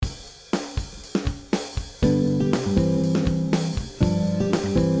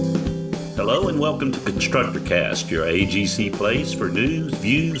Hello and welcome to ConstructorCast, your AGC place for news,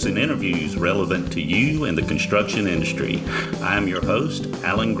 views, and interviews relevant to you and the construction industry. I am your host,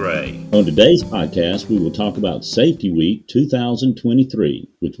 Alan Gray. On today's podcast, we will talk about Safety Week 2023,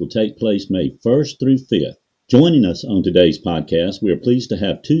 which will take place May 1st through 5th. Joining us on today's podcast, we are pleased to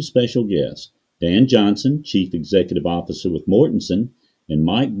have two special guests, Dan Johnson, Chief Executive Officer with Mortenson, and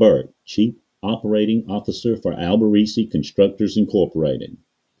Mike Burke, Chief Operating Officer for Alberici Constructors Incorporated.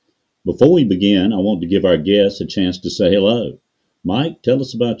 Before we begin, I want to give our guests a chance to say hello. Mike, tell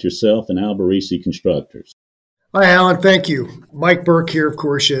us about yourself and Alberici Constructors. Hi, Alan. Thank you. Mike Burke here, of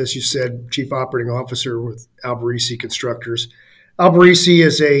course, as you said, Chief Operating Officer with Alberici Constructors. Alberici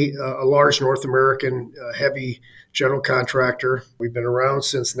is a large North American heavy general contractor. We've been around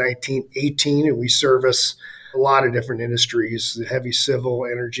since 1918, and we service a lot of different industries: heavy civil,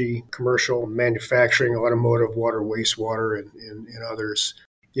 energy, commercial, manufacturing, automotive, water, wastewater, and others.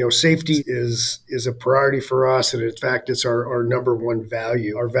 You know, safety is a priority for us, and in fact, it's our number one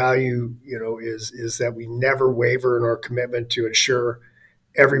value. Our value, is that we never waver in our commitment to ensure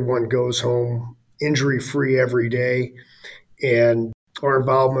everyone goes home injury-free every day. And our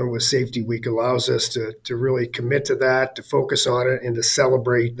involvement with Safety Week allows us to really commit to that, to focus on it, and to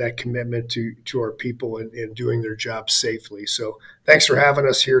celebrate that commitment to our people and doing their jobs safely. So thanks for having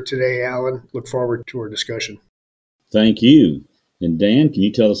us here today, Alan. Look forward to our discussion. Thank you. And Dan, can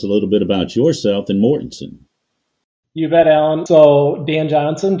you tell us a little bit about yourself and Mortenson? You bet, Alan. So Dan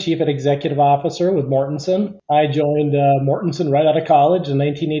Johnson, Chief Executive Officer with Mortenson. I joined Mortenson right out of college in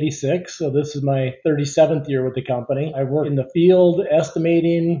 1986. So this is my 37th year with the company. I worked in the field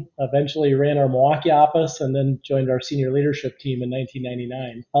estimating, eventually ran our Milwaukee office, and then joined our senior leadership team in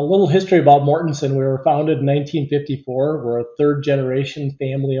 1999. A little history about Mortenson. We were founded in 1954. We're a third generation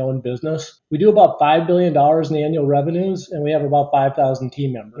family owned business. We do about $5 billion in annual revenues, and we have about 5,000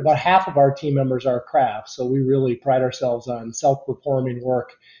 team members. About half of our team members are craft, so we really pride ourselves on self-performing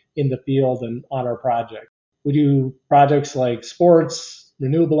work in the field and on our project. We do projects like sports,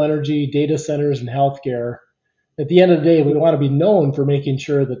 renewable energy, data centers, and healthcare. At the end of the day, we want to be known for making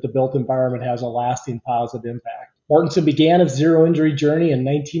sure that the built environment has a lasting positive impact. Mortenson began its zero-injury journey in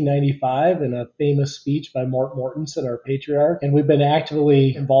 1995 in a famous speech by Mort Mortenson, our patriarch, and we've been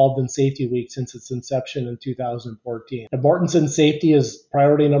actively involved in Safety Week since its inception in 2014. At Mortenson, safety is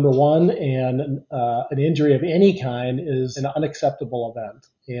priority number one, and an injury of any kind is an unacceptable event,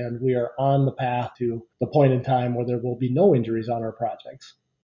 and we are on the path to the point in time where there will be no injuries on our projects.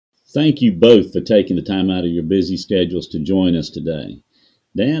 Thank you both for taking the time out of your busy schedules to join us today.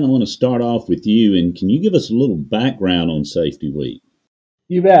 Dan, I want to start off with you, and can you give us a little background on Safety Week?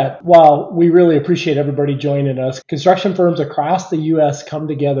 You bet. Well, we really appreciate everybody joining us. Construction firms across the U.S. come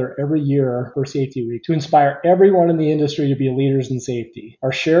together every year for Safety Week to inspire everyone in the industry to be leaders in safety.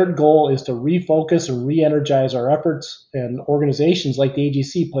 Our shared goal is to refocus and re-energize our efforts, and organizations like the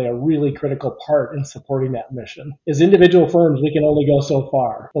AGC play a really critical part in supporting that mission. As individual firms, we can only go so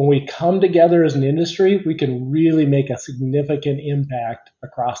far. When we come together as an industry, we can really make a significant impact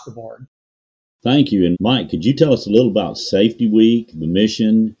across the board. Thank you. And Mike, could you tell us a little about Safety Week, the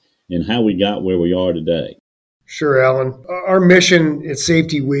mission, and how we got where we are today? Sure, Alan. Our mission at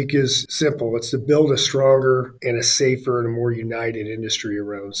Safety Week is simple. It's to build a stronger and a safer and a more united industry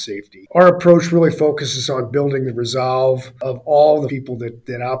around safety. Our approach really focuses on building the resolve of all the people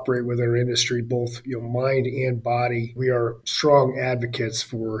that operate within our industry, both mind and body. We are strong advocates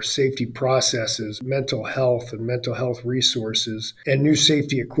for safety processes, mental health and mental health resources, and new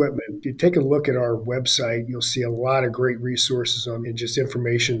safety equipment. If you take a look at our website, you'll see a lot of great resources and just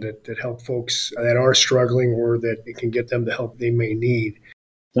information that help folks that are struggling or that it can get them the help they may need.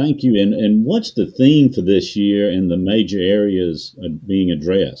 Thank you. And what's the theme for this year and the major areas being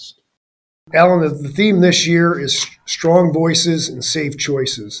addressed? Alan, the theme this year is strong voices and safe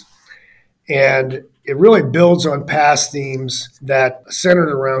choices. And it really builds on past themes that centered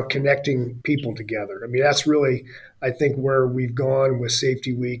around connecting people together. I mean, that's really, I think, where we've gone with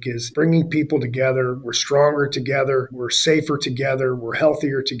Safety Week is bringing people together. We're stronger together. We're safer together. We're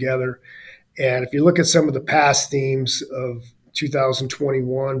healthier together. And if you look at some of the past themes of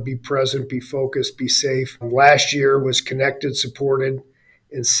 2021, be present, be focused, be safe. Last year was connected, supported,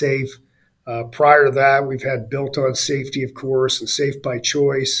 and safe. Prior to that, we've had built on safety, of course, and safe by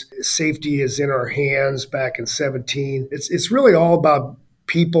choice. Safety is in our hands back in 2017. It's really all about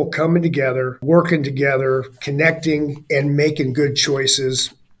people coming together, working together, connecting, and making good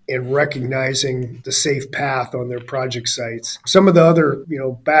choices and recognizing the safe path on their project sites. Some of the other,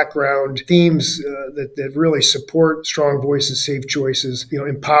 background themes that really support strong voices, safe choices,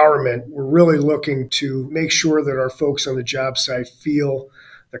 empowerment. We're really looking to make sure that our folks on the job site feel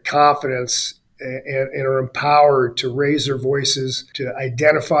the confidence and are empowered to raise their voices, to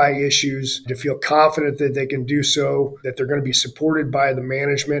identify issues, to feel confident that they can do so, that they're going to be supported by the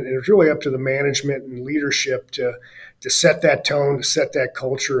management. And it's really up to the management and leadership to set that tone, to set that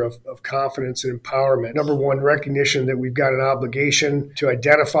culture of confidence and empowerment. Number one, recognition that we've got an obligation to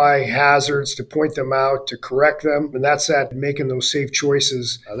identify hazards, to point them out, to correct them. And that's that making those safe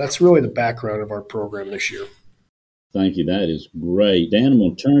choices. That's really the background of our program this year. Thank you. That is great. Dan, I'm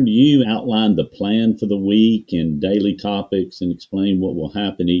going to turn to you, outline the plan for the week and daily topics and explain what will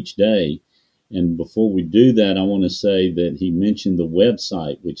happen each day. And before we do that, I want to say that he mentioned the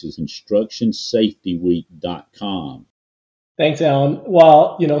website, which is instructionsafetyweek.com. Thanks, Alan.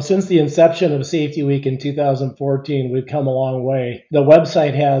 Well, since the inception of Safety Week in 2014, we've come a long way. The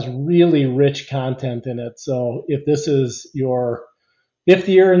website has really rich content in it. So if this is your fifth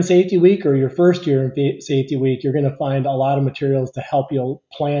year in Safety Week or your first year in Safety Week, you're going to find a lot of materials to help you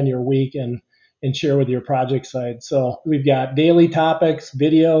plan your week and share with your project site. So we've got daily topics,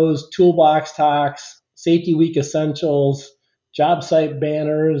 videos, toolbox talks, Safety Week essentials, job site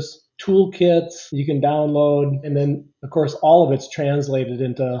banners, toolkits you can download, and then, of course, all of it's translated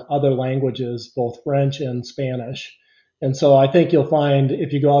into other languages, both French and Spanish. And so I think you'll find,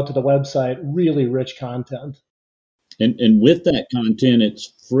 if you go out to the website, really rich content. And with that content,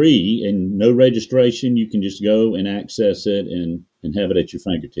 it's free and no registration. You can just go and access it and have it at your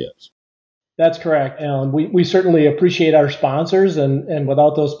fingertips. That's correct, Alan. We certainly appreciate our sponsors, and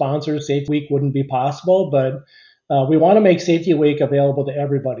without those sponsors, Safety Week wouldn't be possible. But we want to make Safety Week available to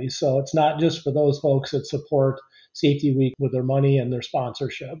everybody. So it's not just for those folks that support Safety Week with their money and their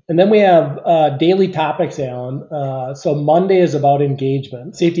sponsorship. And then we have daily topics, Alan. So Monday is about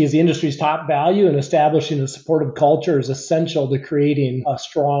engagement. Safety is the industry's top value, and establishing a supportive culture is essential to creating a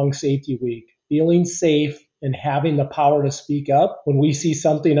strong Safety Week. Feeling safe and having the power to speak up when we see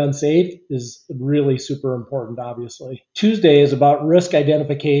something unsafe is really super important, obviously. Tuesday is about risk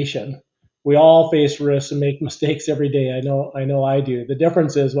identification. We all face risks and make mistakes every day. I know I do. The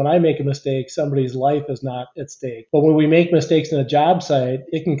difference is when I make a mistake, somebody's life is not at stake. But when we make mistakes in a job site,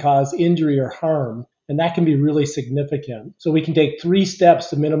 it can cause injury or harm, and that can be really significant. So we can take 3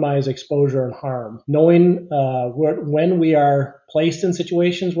 steps to minimize exposure and harm. Knowing when we are placed in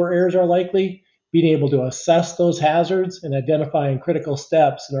situations where errors are likely, being able to assess those hazards and identifying critical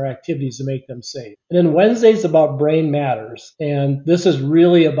steps in our activities to make them safe. And then Wednesday's about brain matters. And this is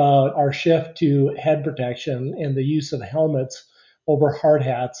really about our shift to head protection and the use of helmets over hard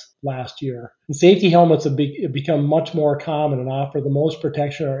hats last year. And safety helmets have become much more common and offer the most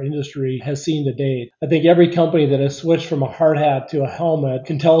protection our industry has seen to date. I think every company that has switched from a hard hat to a helmet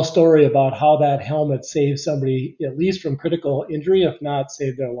can tell a story about how that helmet saved somebody at least from critical injury, if not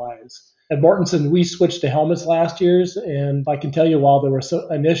saved their lives. At Mortenson, we switched to helmets last year, and I can tell you while there was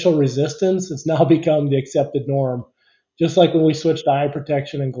some initial resistance, it's now become the accepted norm, just like when we switched to eye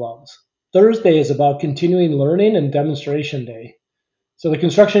protection and gloves. Thursday is about continuing learning and demonstration day. So the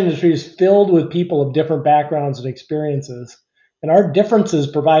construction industry is filled with people of different backgrounds and experiences, and our differences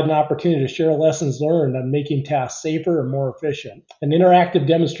provide an opportunity to share lessons learned on making tasks safer and more efficient. An interactive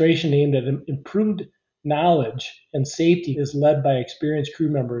demonstration aimed at improved knowledge and safety is led by experienced crew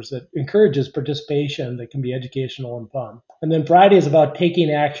members that encourages participation that can be educational and fun. And then Friday is about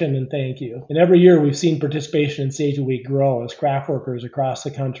taking action and thank you. And every year we've seen participation in Safety Week grow as craft workers across the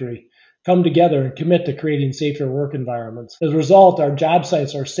country come together and commit to creating safer work environments. As a result, our job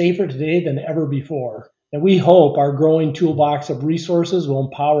sites are safer today than ever before. And we hope our growing toolbox of resources will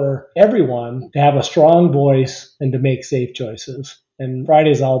empower everyone to have a strong voice and to make safe choices. And Friday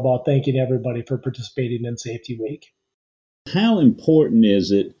is all about thanking everybody for participating in Safety Week. How important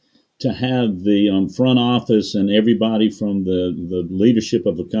is it to have the front office and everybody from the leadership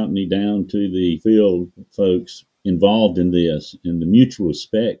of a company down to the field folks involved in this and the mutual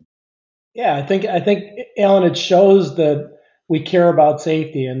respect? Yeah, I think Alan, it shows that we care about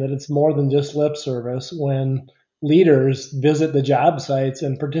safety and that it's more than just lip service when leaders visit the job sites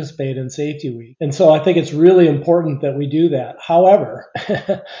and participate in Safety Week. And so I think it's really important that we do that. However,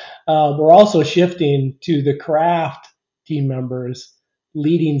 we're also shifting to the craft team members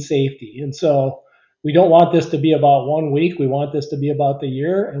leading safety. And so we don't want this to be about 1 week. We want this to be about the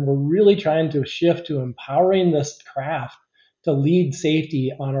year. And we're really trying to shift to empowering this craft to lead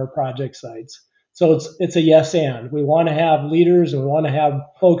safety on our project sites. So it's a yes and. We want to have leaders and we want to have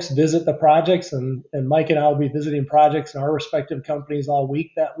folks visit the projects, and Mike and I will be visiting projects in our respective companies all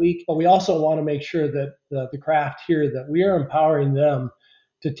week that week. But we also want to make sure that the craft here, that we are empowering them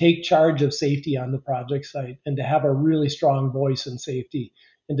to take charge of safety on the project site and to have a really strong voice in safety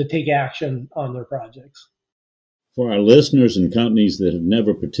and to take action on their projects. For our listeners and companies that have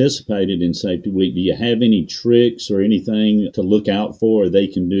never participated in Safety Week, do you have any tricks or anything to look out for or they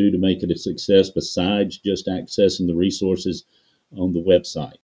can do to make it a success besides just accessing the resources on the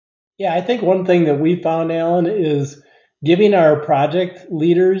website? Yeah, I think one thing that we found, Alan, is giving our project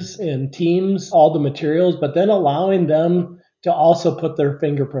leaders and teams all the materials, but then allowing them to also put their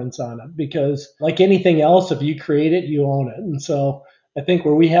fingerprints on it. Because like anything else, if you create it, you own it. And so I think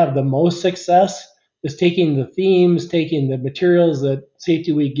where we have the most success is taking the themes, taking the materials that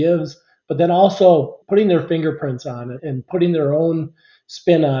Safety Week gives, but then also putting their fingerprints on it and putting their own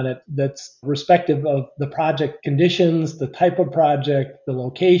spin on it that's respective of the project conditions, the type of project, the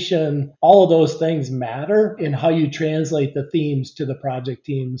location. All of those things matter in how you translate the themes to the project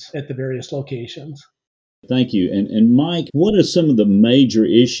teams at the various locations. Thank you. And Mike, what are some of the major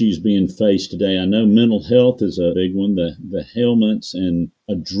issues being faced today? I know mental health is a big one, the helmets, and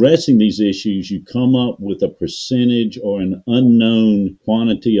addressing these issues, you come up with a percentage or an unknown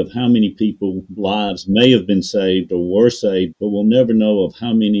quantity of how many people's lives may have been saved or were saved, but we'll never know of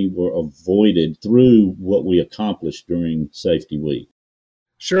how many were avoided through what we accomplished during Safety Week.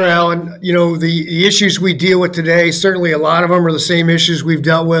 Sure, Alan. The issues we deal with today, certainly a lot of them are the same issues we've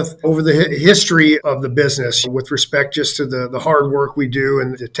dealt with over the history of the business with respect just to the hard work we do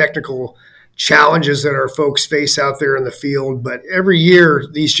and the technical challenges that our folks face out there in the field. But every year,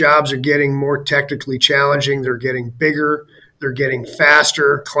 these jobs are getting more technically challenging. They're getting bigger. They're getting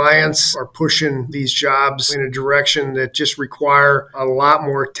faster. Clients are pushing these jobs in a direction that just require a lot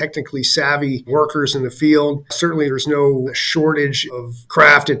more technically savvy workers in the field. Certainly, there's no shortage of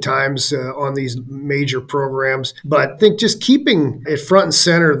craft at times on these major programs. But I think just keeping it front and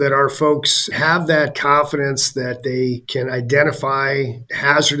center that our folks have that confidence that they can identify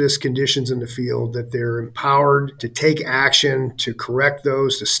hazardous conditions in the field, that they're empowered to take action, to correct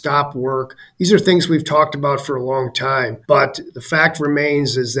those, to stop work. These are things we've talked about for a long time. But the fact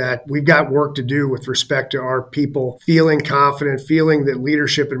remains is that we've got work to do with respect to our people feeling confident, feeling that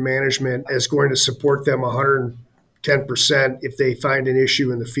leadership and management is going to support them 110% if they find an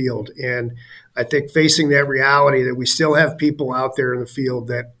issue in the field. And I think facing that reality that we still have people out there in the field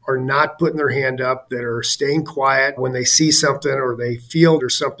that are not putting their hand up, that are staying quiet when they see something or they feel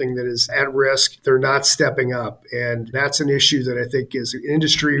there's something that is at risk, they're not stepping up. And that's an issue that I think as an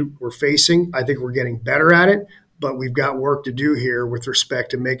industry we're facing. I think we're getting better at it. But we've got work to do here with respect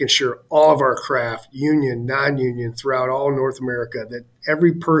to making sure all of our craft, union, non-union, throughout all North America, that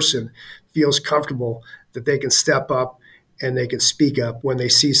every person feels comfortable that they can step up and they can speak up when they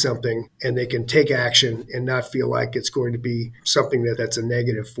see something and they can take action and not feel like it's going to be something that's a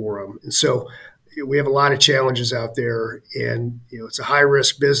negative for them. And so we have a lot of challenges out there, and it's a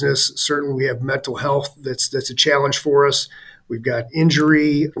high-risk business. Certainly we have mental health that's a challenge for us. We've got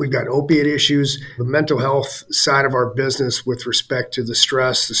injury, we've got opiate issues, the mental health side of our business with respect to the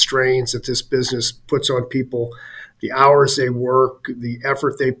stress, the strains that this business puts on people, the hours they work, the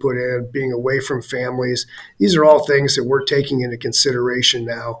effort they put in, being away from families. These are all things that we're taking into consideration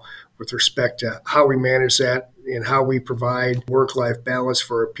now with respect to how we manage that and how we provide work-life balance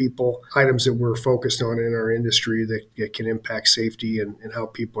for our people, items that we're focused on in our industry that can impact safety and how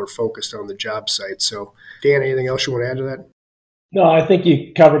people are focused on the job site. So, Dan, anything else you want to add to that? No, I think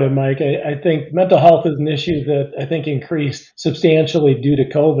you covered it, Mike. I think mental health is an issue that I think increased substantially due to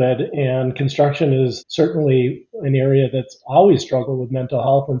COVID, and construction is certainly an area that's always struggled with mental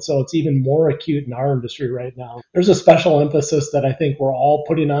health, and so it's even more acute in our industry right now. There's a special emphasis that I think we're all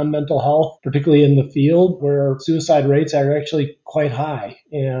putting on mental health, particularly in the field where suicide rates are actually quite high.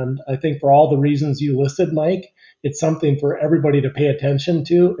 And I think for all the reasons you listed, Mike, it's something for everybody to pay attention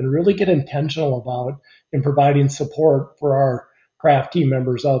to and really get intentional about in providing support for our craft team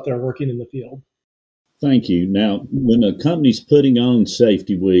members out there working in the field. Thank you. Now, when a company's putting on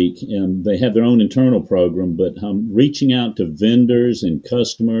Safety Week, they have their own internal program, but reaching out to vendors and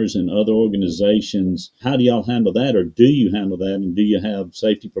customers and other organizations, how do y'all handle that, or do you handle that, and do you have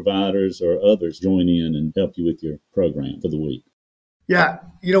safety providers or others join in and help you with your program for the week? Yeah,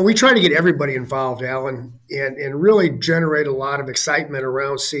 we try to get everybody involved, Alan, and really generate a lot of excitement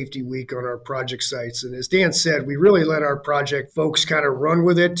around Safety Week on our project sites. And as Dan said, we really let our project folks kind of run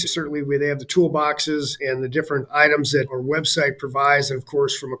with it. Certainly, they have the toolboxes and the different items that our website provides. And of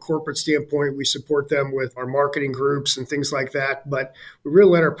course, from a corporate standpoint, we support them with our marketing groups and things like that. But we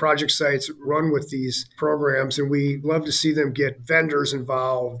really let our project sites run with these programs, and we love to see them get vendors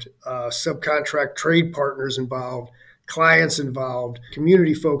involved, subcontract trade partners involved, clients involved,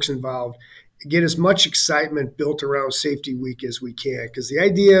 community folks involved, get as much excitement built around Safety Week as we can. Because the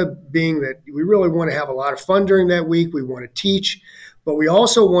idea being that we really want to have a lot of fun during that week. We want to teach. but we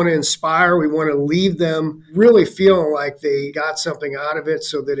also want to inspire. We want to leave them really feeling like they got something out of it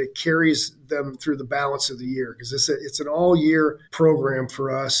so that it carries them through the balance of the year, because it's an all-year program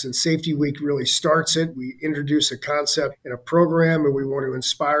for us, and Safety Week really starts it. We introduce a concept in a program, and we want to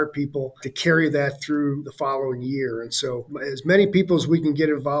inspire people to carry that through the following year. And so as many people as we can get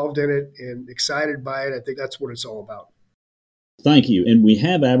involved in it and excited by it, I think that's what it's all about. Thank you. And we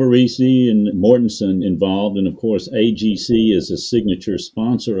have Aberisi and Mortensen involved, and of course AGC is a signature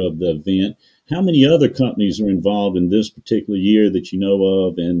sponsor of the event. How many other companies are involved in this particular year that you know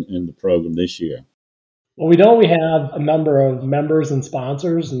of in the program this year? Well, we have a number of members and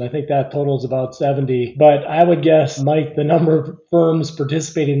sponsors, and I think that totals about 70. But I would guess, Mike, the number of firms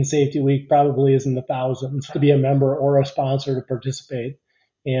participating in Safety Week probably is in the thousands to be a member or a sponsor to participate.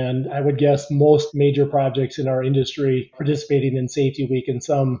 And I would guess most major projects in our industry participating in Safety Week in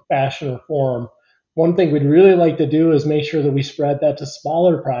some fashion or form. One thing we'd really like to do is make sure that we spread that to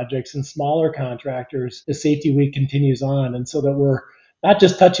smaller projects and smaller contractors as Safety Week continues on, and so that we're not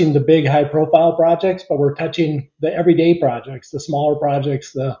just touching the big high-profile projects, but we're touching the everyday projects, the smaller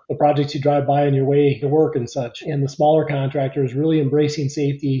projects, the projects you drive by on your way to work and such. And the smaller contractors really embracing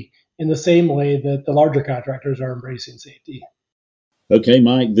safety in the same way that the larger contractors are embracing safety. Okay,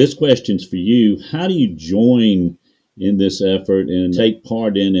 Mike, this question's for you. How do you join in this effort and take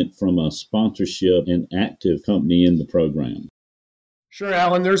part in it from a sponsorship and active company in the program? Sure,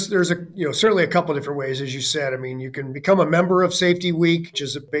 Alan. There's certainly a couple of different ways, as you said. I mean, you can become a member of Safety Week, which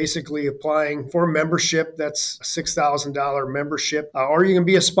is basically applying for membership. That's a $6,000 membership, or you can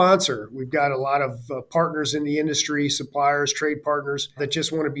be a sponsor. We've got a lot of partners in the industry, suppliers, trade partners that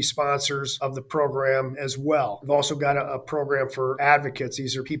just want to be sponsors of the program as well. We've also got a program for advocates.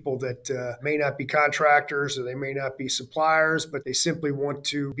 These are people that may not be contractors or they may not be suppliers, but they simply want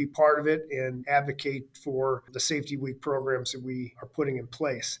to be part of it and advocate for the Safety Week programs that we are putting in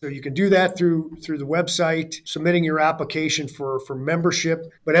place. So you can do that through the website, submitting your application for membership.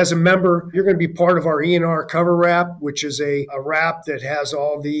 But as a member, you're going to be part of our E&R cover wrap, which is a wrap that has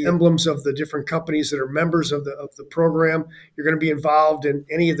all the emblems of the different companies that are members of the program. You're going to be involved in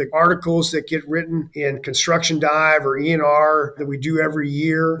any of the articles that get written in Construction Dive or E&R that we do every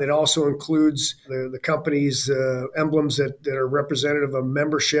year. That also includes the company's emblems that are representative of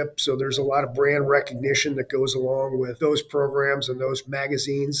membership. So there's a lot of brand recognition that goes along with those programs and those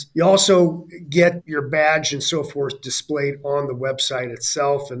magazines. You also get your badge and so forth displayed on the website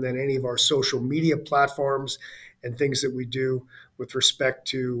itself, and then any of our social media platforms and things that we do with respect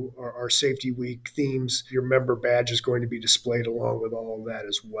to our Safety Week themes. Your member badge is going to be displayed along with all of that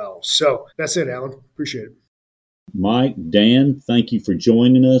as well. So that's it, Alan. Appreciate it. Mike, Dan, thank you for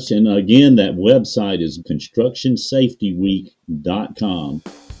joining us. And again, that website is ConstructionSafetyWeek.com.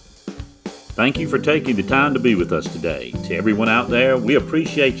 Thank you for taking the time to be with us today. To everyone out there, we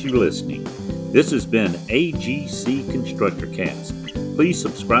appreciate you listening. This has been AGC ConstructorCast. Please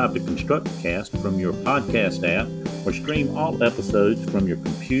subscribe to ConstructorCast from your podcast app or stream all episodes from your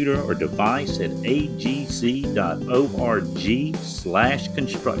computer or device at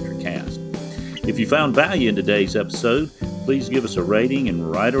agc.org/ConstructorCast. If you found value in today's episode, please give us a rating and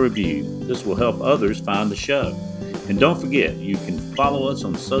write a review. This will help others find the show. And don't forget, you can follow us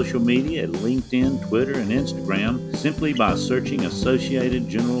on social media at LinkedIn, Twitter, and Instagram simply by searching Associated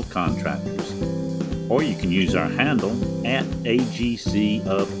General Contractors. Or you can use our handle at AGC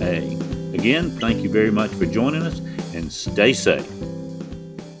of A. Again, thank you very much for joining us, and stay safe.